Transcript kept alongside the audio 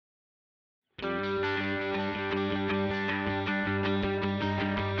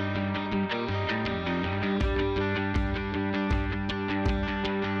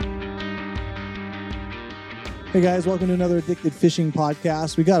Hey guys, welcome to another Addicted Fishing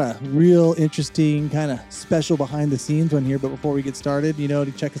podcast. We got a real interesting kind of special behind the scenes one here, but before we get started,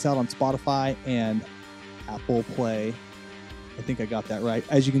 to check us out on Spotify and Apple Play. I think I got that right.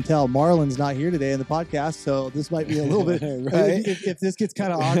 As you can tell, Marlon's not here today in the podcast, so this might be a little bit, right? if this gets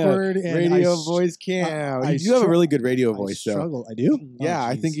kind of awkward. And radio voice cam. You have a really good radio voice, though. I do? Yeah,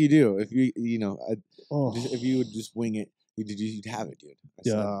 I think you do. If if you would just wing it, you'd have it, dude.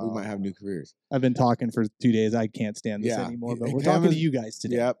 We might have new careers. I've been talking for 2 days. I can't stand this anymore, but we're talking to you guys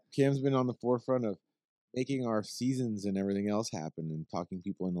today. Yep. Cam's been on the forefront of making our seasons and everything else happen and talking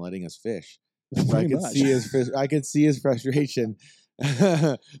people into letting us fish. I could see his frustration,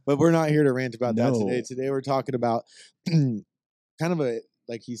 but we're not here to rant about that today. Today we're talking about kind of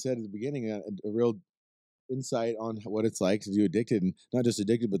like he said at the beginning, a real insight on what it's like to do Addicted, and not just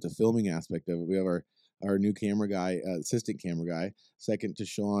Addicted, but the filming aspect of it. We have our new camera guy, assistant camera guy, second to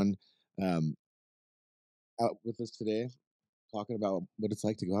Sean, out with us today, talking about what it's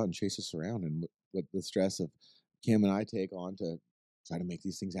like to go out and chase us around and what the stress of Cam and I take on to try to make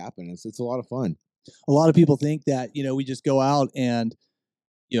these things happen. It's a lot of fun. A lot of people think that, we just go out and,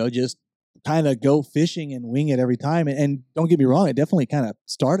 just kind of go fishing and wing it every time. And don't get me wrong, it definitely kind of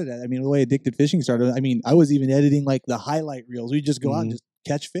started at, the way Addicted Fishing started. I was even editing like the highlight reels. We just go out and just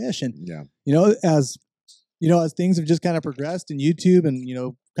catch fish. And, as things have just kind of progressed in YouTube and,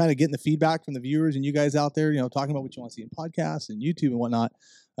 kind of getting the feedback from the viewers and you guys out there, talking about what you want to see in podcasts and YouTube and whatnot,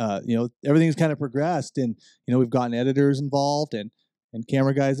 everything's kind of progressed. And, we've gotten editors involved and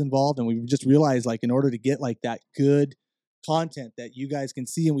camera guys involved. And we've just realized, like, in order to get like that good content that you guys can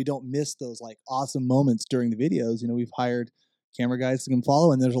see and we don't miss those like awesome moments during the videos, we've hired camera guys to come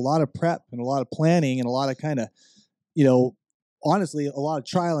follow. And there's a lot of prep and a lot of planning and a lot of kind of, honestly, a lot of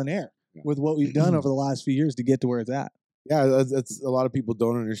trial and error with what we've done over the last few years to get to where it's at. Yeah, that's a lot of people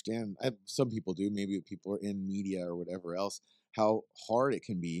don't understand. Some people do. Maybe people are in media or whatever else, how hard it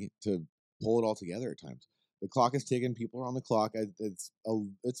can be to pull it all together at times. The clock is ticking. People are on the clock. It's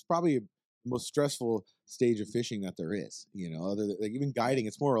probably the most stressful stage of fishing that there is. Other than, like, even guiding,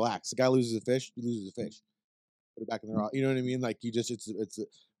 it's more relaxed. The guy loses a fish, he loses a fish. Put it back in the rod. You know what I mean? Like, it's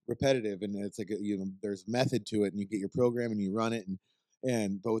repetitive, and it's like there's method to it, and you get your program and you run it,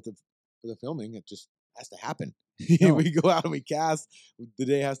 but with the filming, it just has to happen. We go out and we cast. The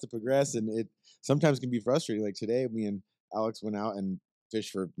day has to progress, and it sometimes can be frustrating. Like today, me and Alex went out and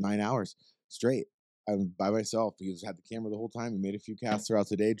fished for 9 hours straight. I'm by myself. He had the camera the whole time. We made a few casts throughout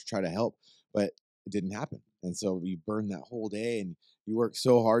the day to try to help, but it didn't happen. And so you burn that whole day, and you work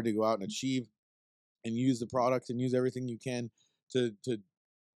so hard to go out and achieve and use the product and use everything you can to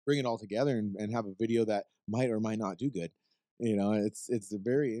bring it all together and have a video that might or might not do good. It's a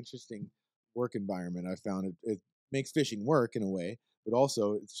very interesting work environment. I found it makes fishing work in a way, but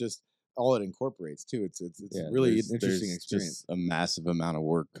also it's just all it incorporates too. It's really an interesting experience. Just a massive amount of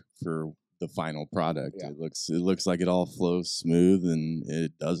work for the final product. Yeah. It looks like it all flows smooth, and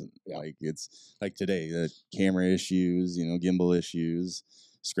it doesn't. Yeah. Like, it's like today, the camera issues, gimbal issues,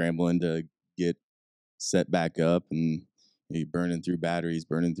 scrambling to get set back up, and you burning through batteries,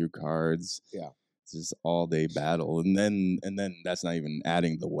 burning through cards. Yeah. Just all day battle, and then that's not even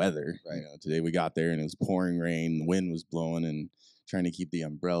adding the weather. Right. Today we got there and it was pouring rain, the wind was blowing, and trying to keep the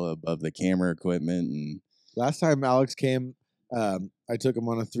umbrella above the camera equipment. And last time Alex came, I took him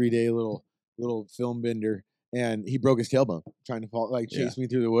on a 3-day little film bender, and he broke his tailbone trying to chase me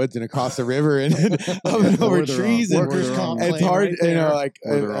through the woods and across the river and up and over trees. And it's hard,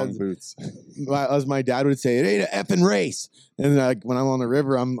 wrong boots. As my dad would say, it ain't an effing race. And when I'm on the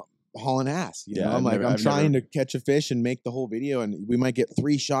river, I'm hauling ass. I'm trying to catch a fish and make the whole video, and we might get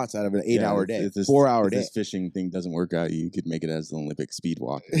 3 shots out of an 8-hour day, 4-hour day. If this fishing thing doesn't work out, you could make it as the Olympic speed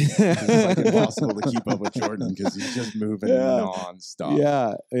walk. It's like impossible to keep up with Jordan because he's just moving nonstop.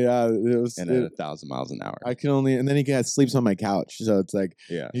 Yeah. It was at 1,000 miles an hour. I can only, and then he sleeps on my couch, so it's like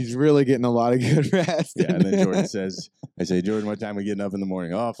he's really getting a lot of good rest. Yeah, and then Jordan says, I say, Jordan, what time are we getting up in the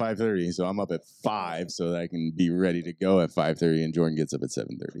morning? 5:30. So I'm up at 5 so that I can be ready to go at 5:30, and Jordan gets up at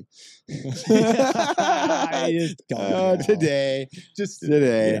 7:30. Today.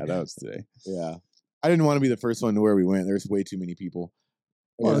 Yeah, that was today. Yeah. I didn't want to be the first one to where we went. There's way too many people.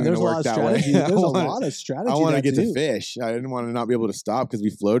 Well, there's a lot of strategy. There's a lot of strategy. I want to get to fish. I didn't want to not be able to stop because we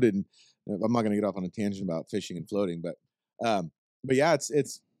floated. And I'm not going to get off on a tangent about fishing and floating, but yeah,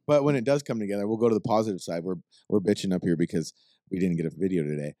 but when it does come together, we'll go to the positive side. We're bitching up here because we didn't get a video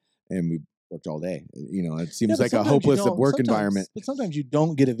today, and we worked all day. It seems like a hopeless work environment. But sometimes you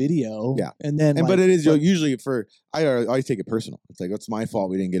don't get a video. Yeah. But it is usually I always take it personal. It's like, it's my fault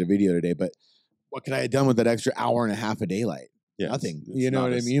we didn't get a video today, but what could I have done with that extra hour and a half of daylight? nothing. it's You know not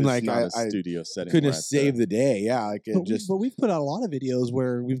what I a- mean? it's Like not a I studio setting. couldn't we're have at saved the day. Yeah, like it just. But we've put out a lot of videos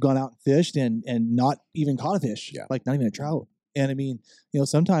where we've gone out and fished and not even caught a fish, Yeah. like not even a trout. And I mean,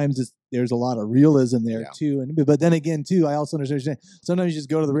 sometimes there's a lot of realism there Yeah. too. But then again, too, I also understand sometimes you just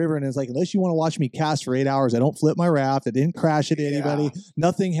go to the river and it's like, unless you want to watch me cast for 8 hours, I don't flip my raft. I didn't crash into anybody.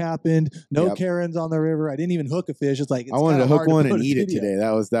 Nothing happened. No Yep. Karens on the river. I didn't even hook a fish. It's like, it's I wanted to kinda hook hard to one put and a eat it video. today.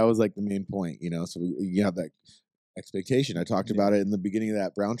 That was like the main point, So you have that expectation. I talked about it in the beginning of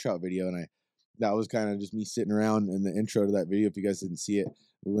that brown trout video, and that was kind of just me sitting around in the intro to that video. If you guys didn't see it,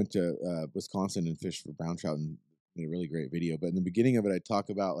 we went to Wisconsin and fished for brown trout and made a really great video. But in the beginning of it, I talk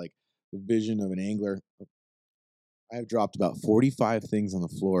about like the vision of an angler. I've dropped about 45 things on the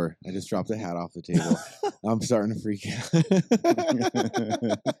floor. I just dropped a hat off the table. I'm starting to freak out.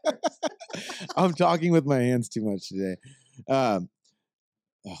 I'm talking with my hands too much today.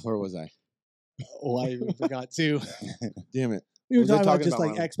 Where was I? Oh, I even forgot too. Damn it. We were Was I talking about talking just about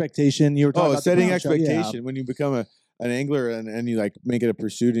like my- expectation. You were talking about the setting brown trout. Yeah. expectation. When you become an angler and you like make it a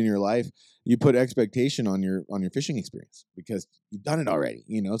pursuit in your life, you put expectation on your fishing experience because you've done it already,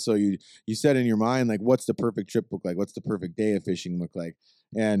 So you set in your mind like, what's the perfect trip look like? What's the perfect day of fishing look like?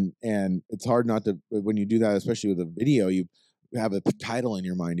 And it's hard not to, when you do that, especially with a video, you have a title in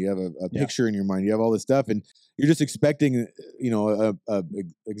your mind, you have a picture in your mind, you have all this stuff, and you're just expecting, a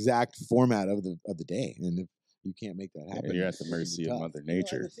exact format of the day, and if you can't make that happen, You're at the mercy of Mother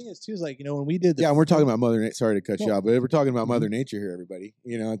Nature. The thing is too is like when we did the Yeah, and we're talking about Mother Nature. Sorry to cut you No. off, but we're talking about Mhm. Mother Nature here, everybody.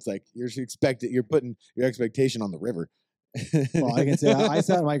 It's like you're putting your expectation on the river. Well, I can say I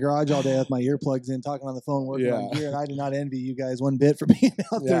sat in my garage all day with my earplugs in, talking on the phone, working on Yeah. gear, and I did not envy you guys one bit for being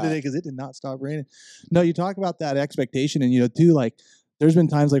out there Yeah. today because it did not stop raining. No, you talk about that expectation, and too, like there's been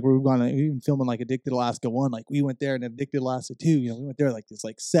times like where we've gone, even filming like Addicted Alaska 1, like we went there, and Addicted Alaska 2, we went there like this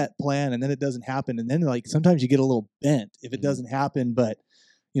like set plan, and then it doesn't happen, and then like sometimes you get a little bent if it Mhm. doesn't happen, but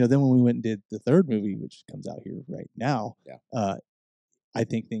then when we went and did the third movie, which comes out here right now, I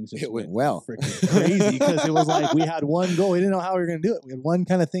think things just It went well. freaking crazy because it was like we had one goal. We didn't know how we were going to do it. We had one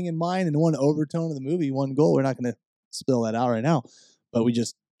kind of thing in mind and one overtone of the movie, one goal. We're not going to spill that out right now, but we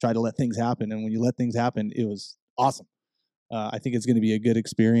just tried to let things happen. And when you let things happen, it was awesome. I think it's going to be a good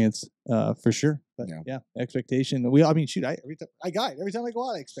experience for sure. But yeah, expectation. Shoot, every time I go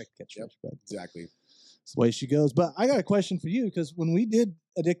out, I expect to catch fish. But Exactly. that's the way she goes. But I got a question for you because when we did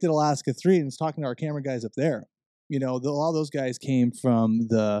Addicted Alaska 3 and was talking to our camera guys up there, all those guys came from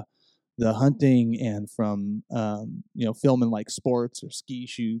the hunting and from filming like sports or ski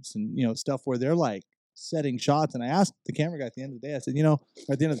shoots and stuff where they're like setting shots. And I asked the camera guy at the end of the day, I said,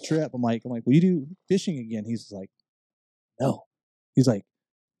 at the end of the trip, I'm like, will you do fishing again? He's like, no. He's like,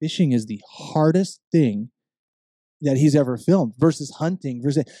 fishing is the hardest thing that he's ever filmed versus hunting.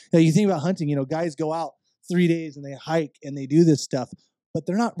 You think about hunting, guys go out 3 days and they hike and they do this stuff, but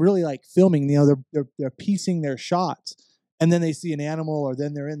they're not really like filming. They're piecing their shots, and then they see an animal, or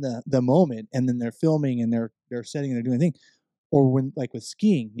then they're in the moment, and then they're filming and they're setting and they're doing a thing. Or when like with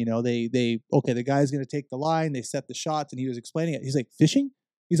skiing, the guy's going to take the line, they set the shots, and he was explaining it. He's like, fishing?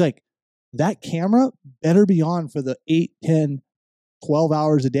 He's like, that camera better be on for the 8, 10, 12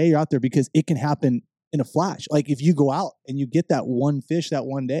 hours a day you're out there because it can happen in a flash. Like if you go out and you get that one fish that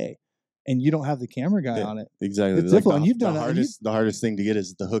one day and you don't have the camera guy on it. Exactly. It's difficult. And you've done the hardest thing to get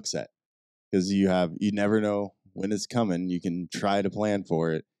is the hook set because you never know when it's coming. You can try to plan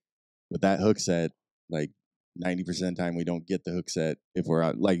for it, but that hook set, like 90% of the time we don't get the hook set if we're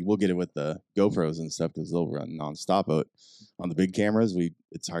out. Like we'll get it with the GoPros and stuff because they'll run nonstop. But on the big cameras,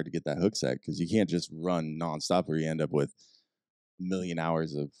 it's hard to get that hook set because you can't just run nonstop or you end up with a million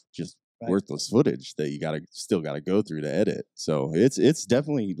hours of just worthless footage that you still gotta go through to edit. So it's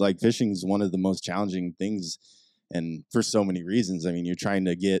definitely like fishing is one of the most challenging things, and for so many reasons. I mean, you're trying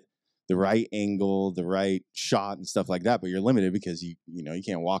to get the right angle, the right shot, and stuff like that, but you're limited because you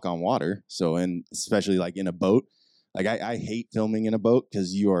can't walk on water. So, and especially like in a boat, like I hate filming in a boat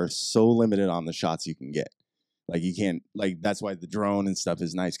because you are so limited on the shots you can get. Like you can't, like that's why the drone and stuff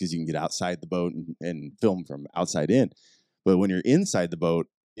is nice because you can get outside the boat and film from outside in. But when you're inside the boat,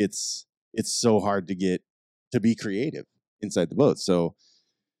 it's so hard to be creative inside the boat. So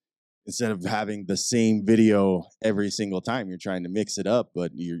instead of having the same video every single time, you're trying to mix it up,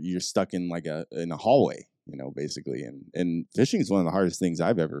 but you're stuck in in a hallway, basically. And fishing is one of the hardest things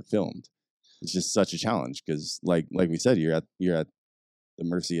I've ever filmed. It's just such a challenge because like we said, you're at the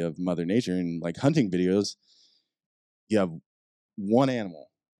mercy of Mother Nature. And like hunting videos, you have one animal.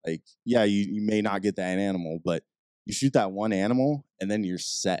 Like, yeah, you may not get that animal, but you shoot that one animal and then you're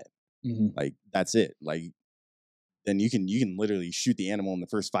set. Mm-hmm. Like that's it. Like then you can literally shoot the animal in the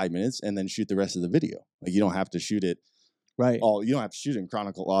first 5 minutes and then shoot the rest of the video. Like you don't have to shoot it Right. You don't have to shoot in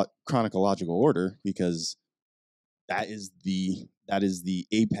chronological order, because that is the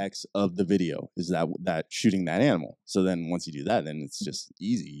apex of the video, is that shooting that animal. So then once you do that, then it's just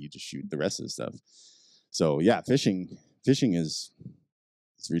easy. You just shoot the rest of the stuff. So yeah, fishing is,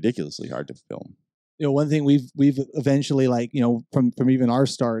 it's ridiculously hard to film. You know, one thing we've eventually, like, you know, from even our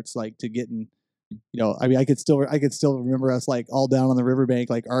starts, like, to getting, you know, I mean, I could still remember us, like, all down on the riverbank,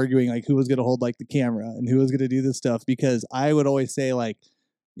 like, arguing, like, who was going to hold, like, the camera and who was going to do this stuff, because I would always say, like,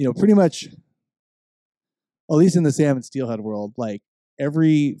 you know, pretty much, at least in the salmon steelhead world, like,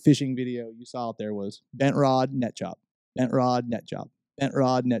 every fishing video you saw out there was bent rod, net job, bent rod, net job, bent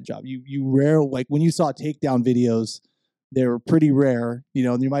rod, net job. You rare, like, when you saw takedown videos, they were pretty rare, you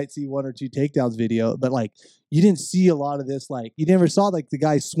know, and you might see one or two takedowns video, but, like, you didn't see a lot of this. Like, you never saw, like, the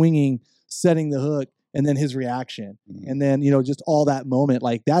guy swinging, setting the hook, and then his reaction, and then, you know, just all that moment.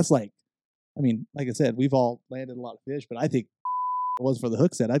 Like, that's, like, I mean, like I said, we've all landed a lot of fish, but I think if it was for the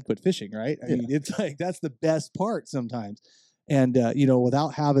hook set, I'd quit fishing, right? I mean, it's like, that's the best part sometimes. And, you know,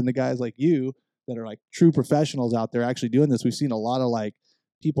 without having the guys like you that are, like, true professionals out there actually doing this, we've seen a lot of, like,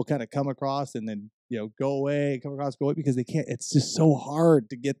 people kind of come across and then, you know, go away, come across, go away, because they can't. It's just so hard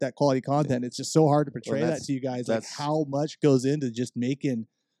to get that quality content. It's just so hard to portray that to you guys, like, how much goes into just making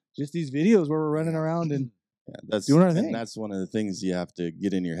just these videos where we're running around and that's doing our thing. And that's one of the things you have to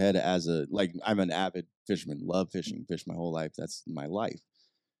get in your head as like, I'm an avid fisherman, love fishing, fish my whole life. That's my life.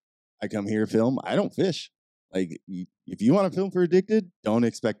 I come here to film. I don't fish. Like, if you want to film for Addicted, don't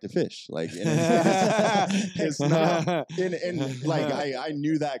expect to fish. Like, it's not. And like, I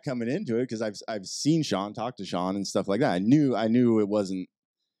knew that coming into it, because I've seen Sean, talk to Sean and stuff like that. I knew it wasn't.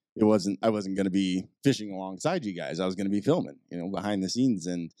 I wasn't going to be fishing alongside you guys. I was going to be filming, you know, behind the scenes,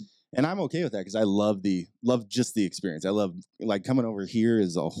 and I'm okay with that, because I love just the experience. I love, like, coming over here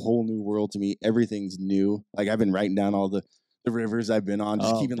is a whole new world to me. Everything's new. Like, I've been writing down all the rivers I've been on,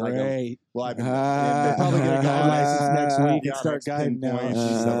 just keeping like I've been they're probably gonna get a license next week and start guiding now.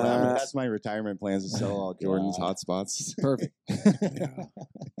 That's my retirement plans, to sell all Jordan's hot spots. Perfect.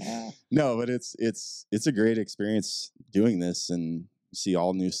 No, but it's a great experience doing this, and see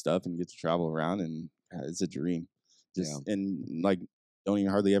all new stuff and get to travel around, and it's a dream. And, like, don't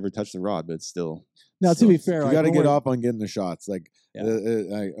even hardly ever touch the rod, but still. Now, to be fair, you got to get up on getting the shots. Like,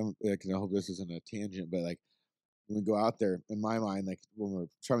 I hope this isn't a tangent, but, like, when we go out there, in my mind, like, when we're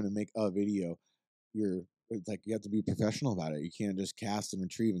trying to make a video, it's like you have to be professional about it. You can't just cast and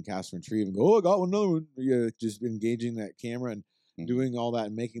retrieve and go, oh, I got another one. You're just engaging that camera and doing all that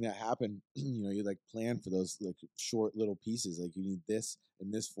and making that happen. You know, you, like, plan for those, like, short little pieces. Like, you need this in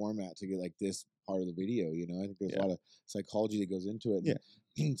this format to get, like, this part of the video. You know, I think there's a lot of psychology that goes into it.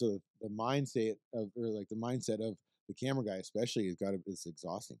 And so the mindset of the camera guy especially it's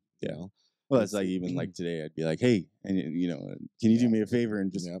exhausting. You know? Well, it's like, even like today, I'd be like, hey, and, you know, can you do me a favor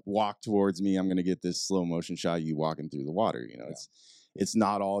and just walk towards me? I'm going to get this slow motion shot of you walking through the water. You know, it's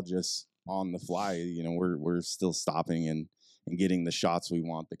not all just on the fly. You know, we're still stopping and getting the shots we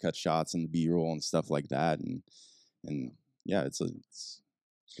want, the cut shots and the B-roll and stuff like that. And yeah, it's a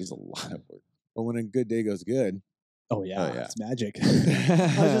lot of work. But when a good day goes good. Oh yeah, it's magic. I was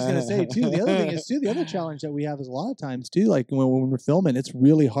just gonna say too. The other thing is too. The other challenge that we have is a lot of times too. Like when we're filming, it's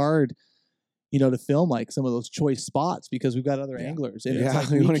really hard, you know, to film like some of those choice spots because we've got other anglers. And it's like,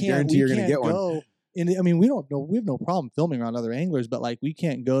 we want to guarantee you're gonna get one. And I mean, we have no problem filming around other anglers, but like we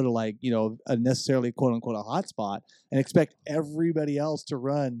can't go to like, you know, a necessarily quote unquote a hot spot and expect everybody else to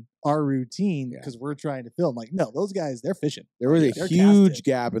run our routine because we're trying to film. Like, no, those guys, they're fishing. There was a huge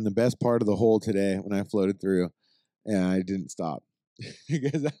gap in the best part of the hole today when I floated through, and I didn't stop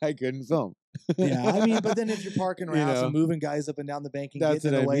because I couldn't film. Yeah, I mean, but then if you're parking around and moving guys up and down the bank and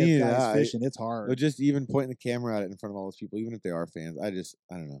getting in the way of guys fishing, it's hard. But just even pointing the camera at it in front of all those people, even if they are fans, I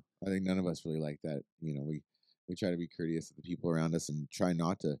don't know. I think none of us really like that. You know, we try to be courteous to the people around us and try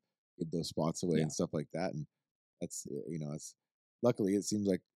not to give those spots away and stuff like that. And that's, you know, it's luckily it seems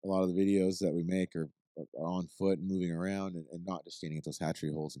like a lot of the videos that we make are on foot and moving around and not just standing at those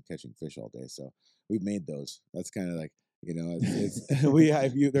hatchery holes and catching fish all day. So we've made those. That's kind of like, you know, it's we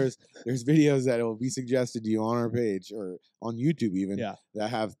have there's videos that will be suggested to you on our page or on YouTube even that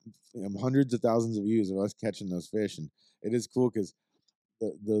have hundreds of thousands of views of us catching those fish, and it is cool because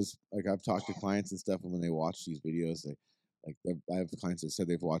those, like, I've talked to clients and stuff, and when they watch these videos, I have clients that said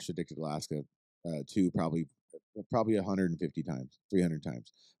they've watched Addicted Alaska probably 150 times, 300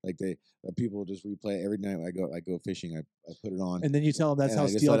 times. Like people just replay it every night. I go fishing. I put it on, and then you tell them that's how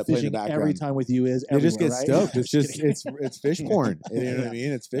steelhead fishing every time with you is. They just get stoked. It's just it's fish porn. You know what I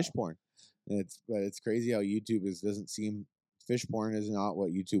mean? It's fish porn. And it's crazy how YouTube doesn't seem, fish porn is not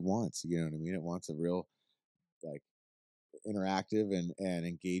what YouTube wants. You know what I mean? It wants a real, like, interactive and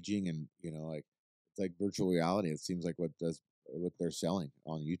engaging, and like it's like virtual reality. It seems like what they're selling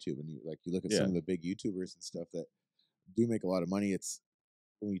on YouTube, and you look at some of the big YouTubers and stuff that do make a lot of money. It's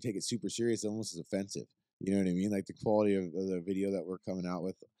when you take it super serious, it almost is offensive. You know what I mean? Like the quality of the video that we're coming out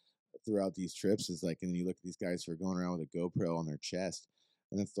with throughout these trips is like, and then you look at these guys who are going around with a GoPro on their chest,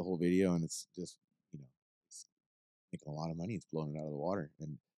 and that's the whole video, and it's just it's making a lot of money. It's blowing it out of the water,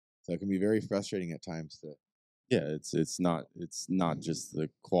 and so it can be very frustrating at times to. Yeah, it's not just the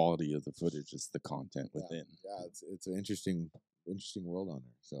quality of the footage; it's the content within. Yeah, it's an interesting world on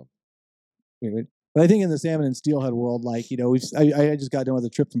there. So, but I think in the salmon and steelhead world, like I just got done with a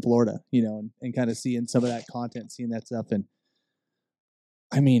trip from Florida, and kind of seeing some of that content, seeing that stuff, and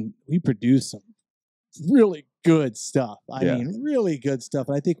I mean, we produce some really good stuff. I mean, really good stuff,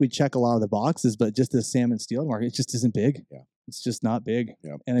 and I think we check a lot of the boxes, but just the salmon steelhead market, it just isn't big. Yeah. It's just not big.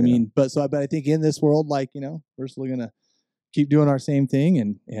 Yep. And I mean, but I think in this world, we're still going to keep doing our same thing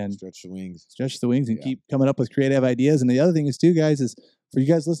and stretch the wings and keep coming up with creative ideas. And the other thing is too, guys, is for you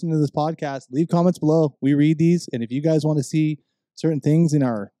guys listening to this podcast, leave comments below. We read these. And if you guys want to see certain things in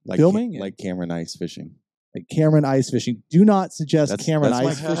our filming, like Cameron ice fishing. Like Cameron ice fishing. Do not suggest Cameron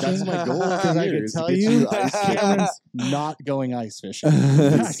ice fishing. That's my goal. Because I can tell you, Cameron's not going ice fishing.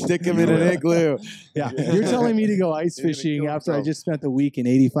 Stick him in an igloo. Yeah, you're telling me to go ice fishing after I just spent the week in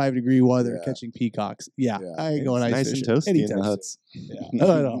 85-degree weather catching peacoks. Yeah, I ain't going ice fishing. Nice and toasty in the huts. Yeah,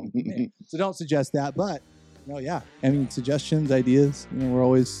 no. So don't suggest that. But I mean, suggestions, ideas. We're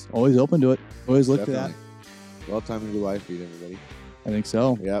always open to it. Always look to that. Well, time to do live feed, everybody. I think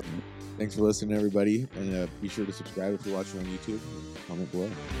so. Yep. Thanks for listening, everybody. And be sure to subscribe if you're watching on YouTube. Comment below.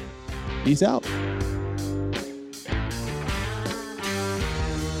 Peace out.